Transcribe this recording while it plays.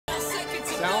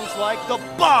Sounds like the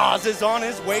boss is on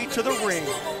his way to the ring.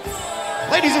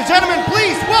 Ladies and gentlemen,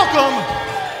 please welcome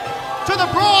to the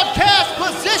broadcast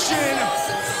position,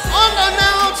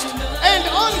 unannounced and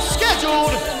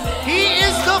unscheduled, he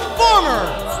is the former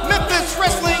Memphis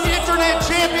Wrestling Internet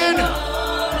Champion.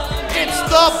 It's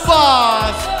the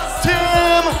boss,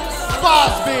 Tim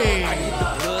Bosby.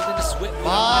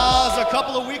 Boss, a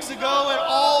couple of weeks ago, it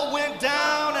all went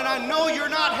down, and I know you're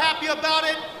not happy about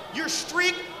it. Your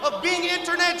streak of being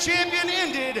Internet Champion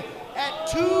ended at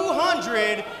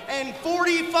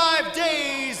 245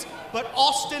 days, but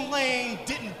Austin Lane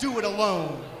didn't do it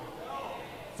alone.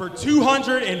 For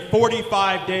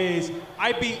 245 days,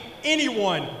 I beat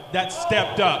anyone that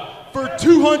stepped up. For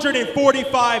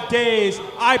 245 days,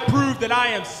 I proved that I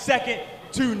am second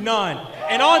to none.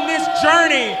 And on this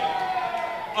journey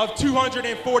of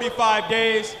 245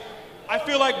 days, I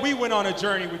feel like we went on a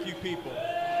journey with you people.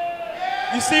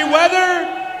 You see, whether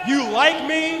you like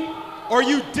me or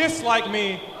you dislike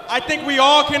me, I think we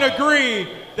all can agree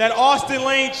that Austin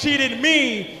Lane cheated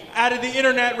me out of the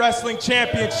Internet Wrestling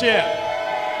Championship.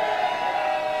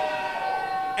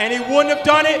 And he wouldn't have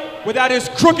done it without his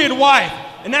crooked wife.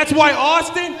 And that's why,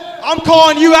 Austin, I'm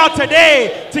calling you out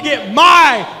today to get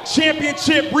my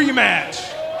championship rematch.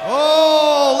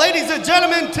 Oh, ladies and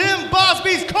gentlemen, Tim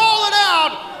Bosby's calling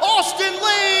out Austin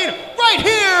Lane right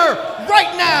here,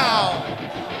 right now.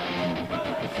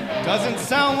 Doesn't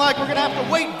sound like we're gonna have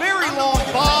to wait very long,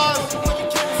 boss,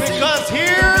 because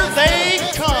here they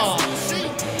come.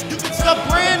 The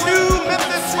brand new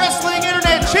Memphis Wrestling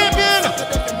Internet Champion,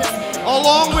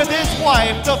 along with his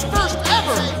wife, the first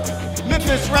ever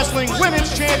Memphis Wrestling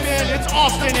Women's Champion. It's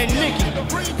Austin and Nikki.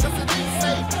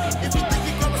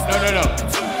 No.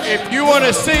 If you want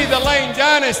to see the Lane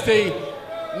Dynasty,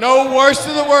 no worst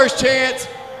of the worst chance,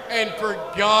 and for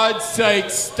God's sake,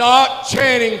 stop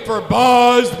chanting for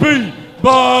Bosby,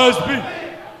 Bosby.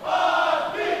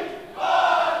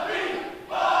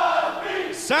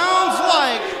 Sounds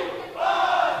like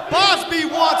Bosby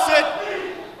wants it,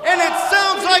 and it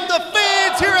sounds like the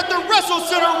fans here at the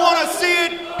WrestleCenter want to see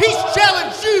it. He's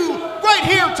challenged you right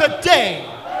here today.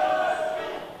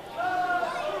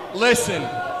 Listen,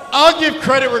 I'll give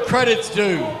credit where credit's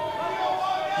due.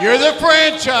 You're the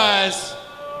franchise,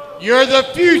 you're the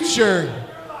future,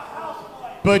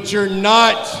 but you're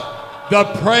not the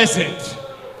present.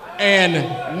 And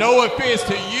no offense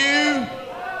to you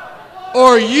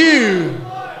or you,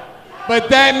 but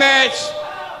that match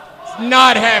is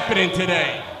not happening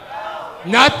today.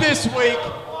 Not this week.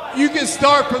 You can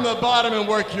start from the bottom and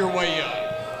work your way up.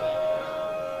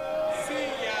 See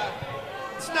ya.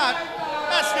 That's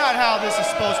not how this is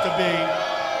supposed to be.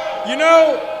 You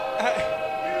know,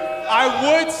 I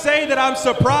would say that I'm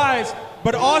surprised,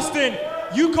 but Austin,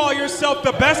 you call yourself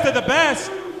the best of the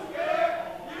best.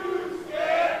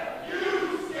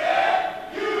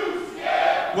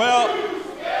 Well,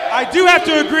 I do have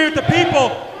to agree with the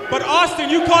people, but Austin,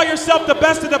 you call yourself the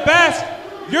best of the best.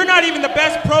 You're not even the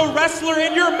best pro wrestler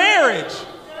in your marriage.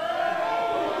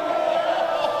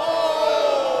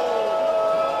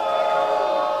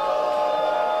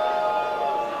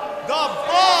 The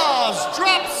boss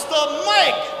drops the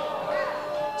mic.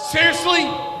 Seriously?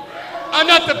 I'm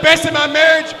not the best in my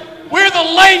marriage? We're the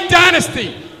Lane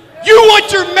Dynasty. You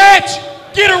want your match?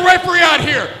 Get a referee out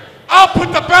here. I'll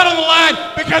put the belt on the line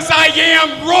because I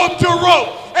am rope to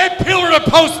rope and pillar to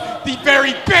post the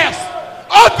very best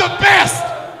of the best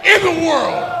in the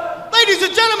world. Ladies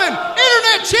and gentlemen,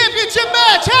 Internet Championship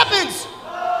match happens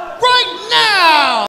right now.